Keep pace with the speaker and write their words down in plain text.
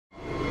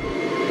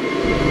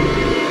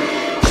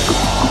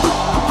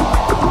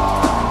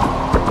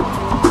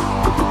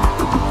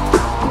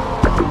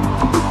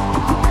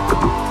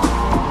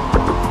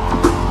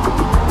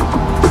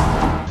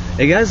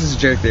Hey guys, this is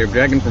Jarek the Air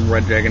Dragon from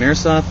Red Dragon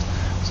Airsoft.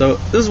 So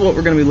this is what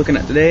we're going to be looking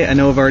at today. I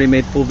know I've already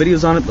made full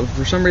videos on it, but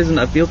for some reason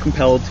I feel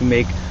compelled to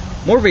make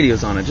more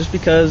videos on it, just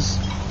because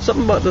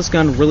something about this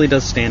gun really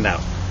does stand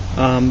out.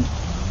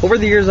 Over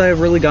the years I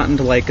have really gotten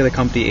to like the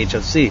company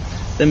HFC.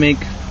 They make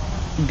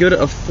good,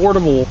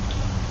 affordable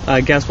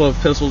gas valve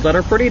pistols that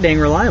are pretty dang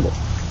reliable,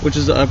 which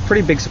is a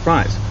pretty big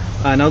surprise.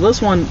 Now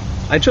this one,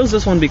 I chose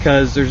this one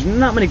because there's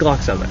not many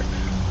Glocks out there.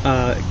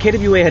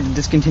 KWA had to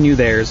discontinue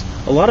theirs.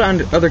 A lot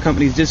of other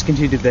companies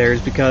discontinued theirs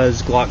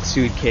because Glock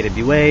sued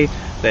KWA.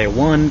 They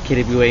won.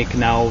 KWA can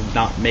now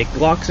not make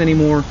Glocks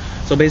anymore.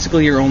 So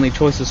basically your only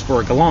choices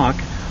for a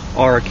Glock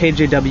are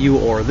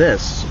KJW or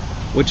this,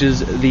 which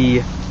is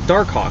the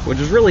Dark Hawk, which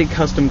is really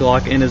custom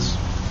Glock and is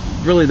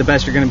really the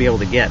best you're going to be able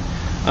to get.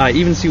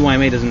 Even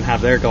CYMA doesn't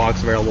have their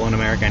Glocks available in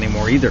America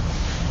anymore either.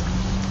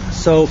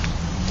 So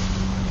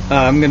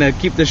I'm going to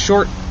keep this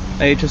short.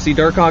 HFC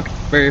Dark Hawk,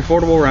 very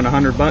affordable, around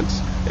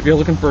 $100. If you're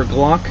looking for a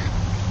Glock,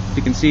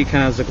 you can see it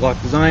kind of has a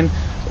Glock design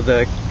with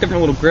a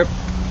different little grip,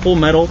 full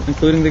metal,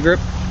 including the grip.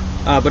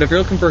 But if you're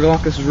looking for a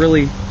Glock, this is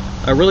really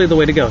the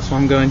way to go. So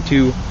I'm going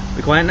to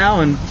be quiet now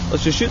and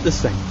let's just shoot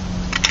this thing.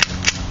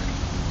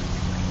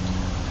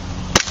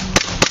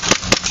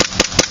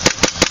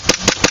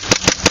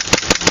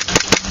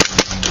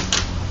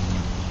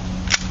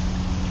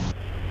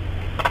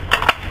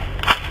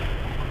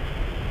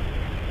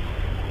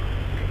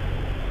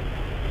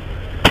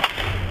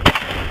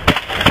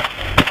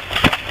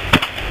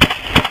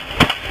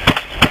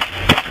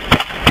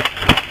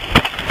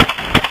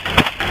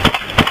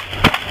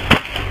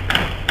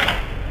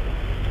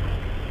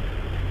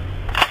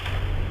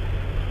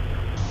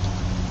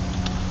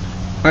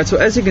 Alright, so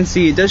as you can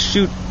see, it does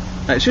shoot.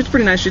 It shoots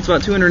pretty nice. Shoots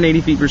about 280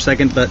 feet per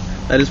second, but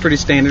that is pretty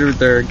standard with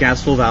their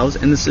gas full valves.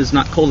 And this is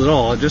not cold at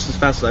all. Just as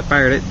fast as I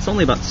fired it. It's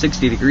only about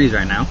 60 degrees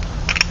right now.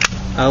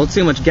 Let's see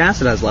how much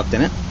gas it has left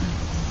in it.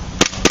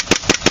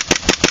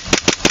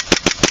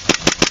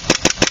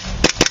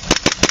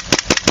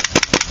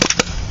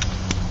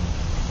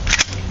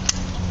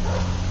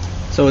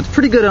 So it's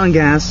pretty good on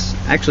gas.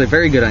 Actually,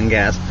 very good on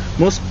gas.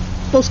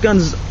 Most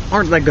guns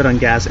aren't that good on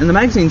gas, and the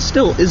magazine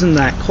still isn't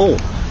that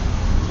cold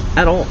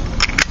at all,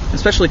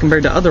 especially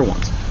compared to other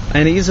ones.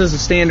 And it uses the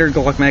standard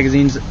Glock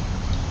magazines.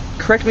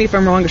 Correct me if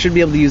I'm wrong, it should be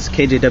able to use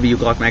KJW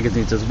Glock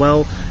magazines as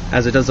well,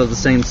 as it does have the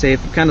same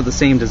safe, kind of the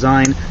same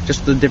design,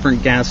 just the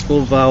different gas,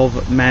 full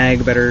valve,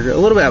 mag, better, a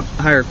little bit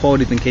higher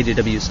quality than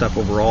KJW stuff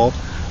overall.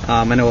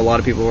 I know a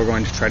lot of people are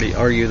going to try to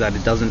argue that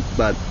it doesn't,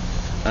 but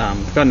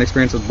I've got an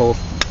experience with both.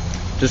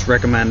 Just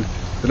recommend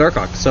the Dark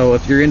Hawk. So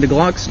if you're into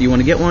Glocks, you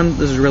want to get one,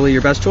 this is really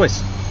your best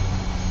choice.